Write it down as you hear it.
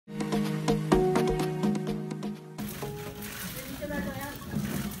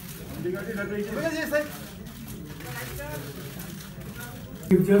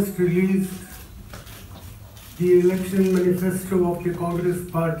We just released the election manifesto of the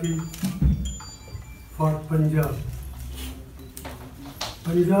Congress Party for Punjab.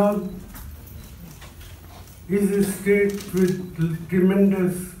 Punjab is a state with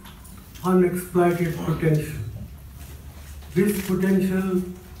tremendous unexploited potential. This potential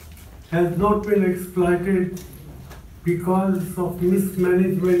has not been exploited because of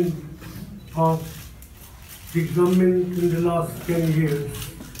mismanagement of the government in the last 10 years.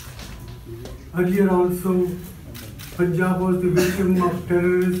 Earlier also, Punjab was the victim of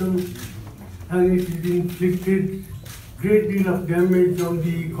terrorism and it inflicted great deal of damage on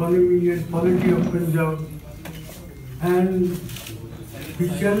the economy and polity of Punjab. And the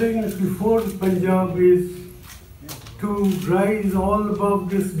challenge before Punjab is to rise all above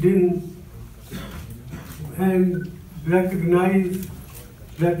this din and recognize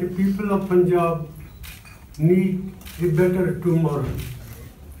that the people of Punjab need a better tomorrow.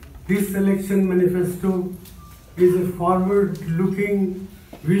 This election manifesto is a forward-looking,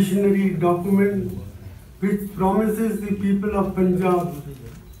 visionary document which promises the people of Punjab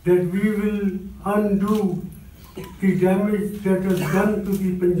that we will undo the damage that was done to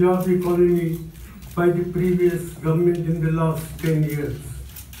the Punjab economy by the previous government in the last 10 years.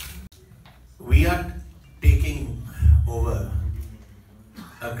 We are taking over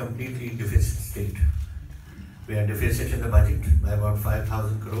a completely deficit state. We are deficit in the budget by about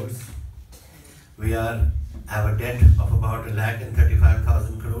 5,000 crores. We have a debt of about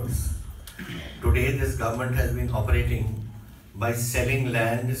 1,35,000 crores. Today this government has been operating by selling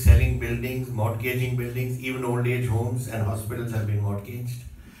land, selling buildings, mortgaging buildings, even old age homes and hospitals have been mortgaged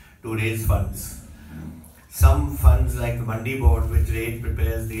to raise funds. Some funds like the Mandi Board, which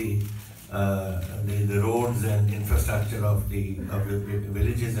prepares the roads and infrastructure of the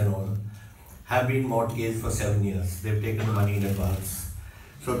villages and all, have been mortgaged for 7 years. They've taken the money in advance.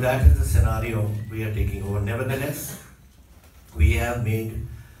 So that is the scenario we are taking over. Nevertheless, we have made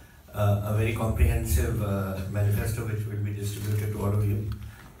a very comprehensive manifesto which will be distributed to all of you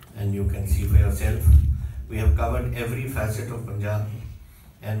and you can see for yourself. We have covered every facet of Punjab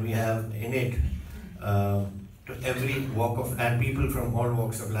and we have in it to every walk of and people from all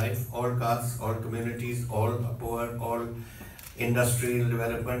walks of life, all castes, all communities, all poor, all industrial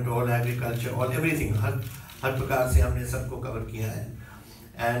development, all agriculture, all everything. हर प्रकार से हमने सबको cover किया है.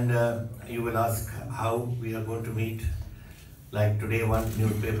 And you will ask how we are going to meet. Like today, one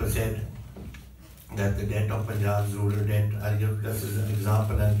newspaper said that the debt of Punjab's rural debt, just as an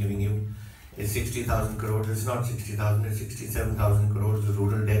example I'm giving you, is 60,000 crores. It's not 60,000, it's 67,000 crores, the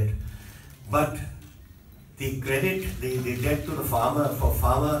rural debt. But the credit, the debt to the farmer for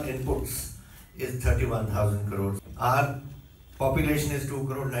farmer inputs is 31,000 crores. Our population is 2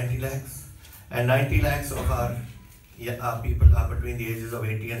 crore 90 lakhs. And 90 lakhs of our people are between the ages of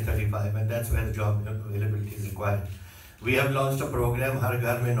 80 and 35, and that's where the job availability is required. We have launched a program, Har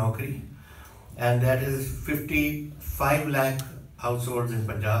Ghar Mein Naukri, and that is 55 lakh households in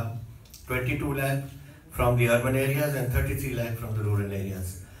Punjab, 22 lakh from the urban areas and 33 lakh from the rural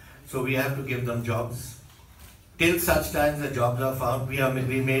areas. So we have to give them jobs. Till such times the jobs are found, we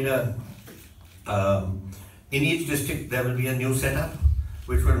made in each district there will be a new setup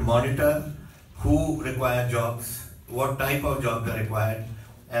which will monitor who require jobs, what type of jobs are required,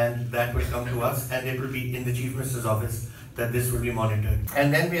 and that will come to us and it will be in the Chief Minister's office that this will be monitored.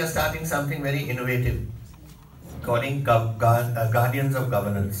 And then we are starting something very innovative, calling Guardians of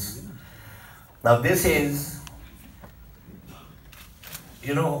Governance. Now this is,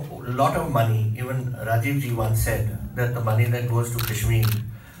 a lot of money. Even Rajiv ji once said that the money that goes to Kashmir,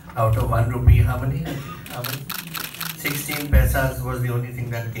 out of 1 rupee, how many? 16 paisas was the only thing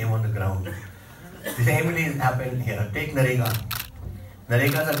that came on the ground. The same is happened here. Take Narega.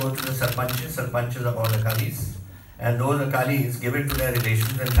 Naregas are going to the sarpanches of all Akalis, and those Akalis give it to their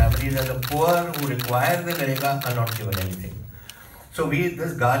relations and families, and the poor who require the Narega are not given anything. So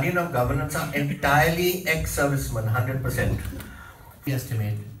this Guardian of Governance are entirely ex-servicemen, 100%. We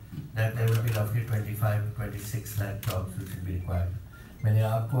estimate that there will be roughly 25 to 26 lakh jobs which will be required. मैंने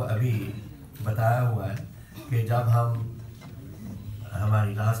आपको अभी बताया हुआ है कि जब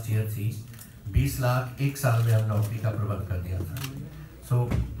हमारी last year थी 20 लाख एक साल में हम नौकरी का प्रबंध कर दिया था. So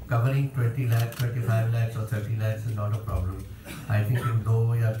covering 20 lakh, 25 lakhs or 30 lakhs is not a problem. I think in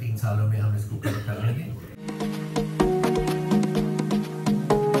 2 या 3 सालों में हम इसको कर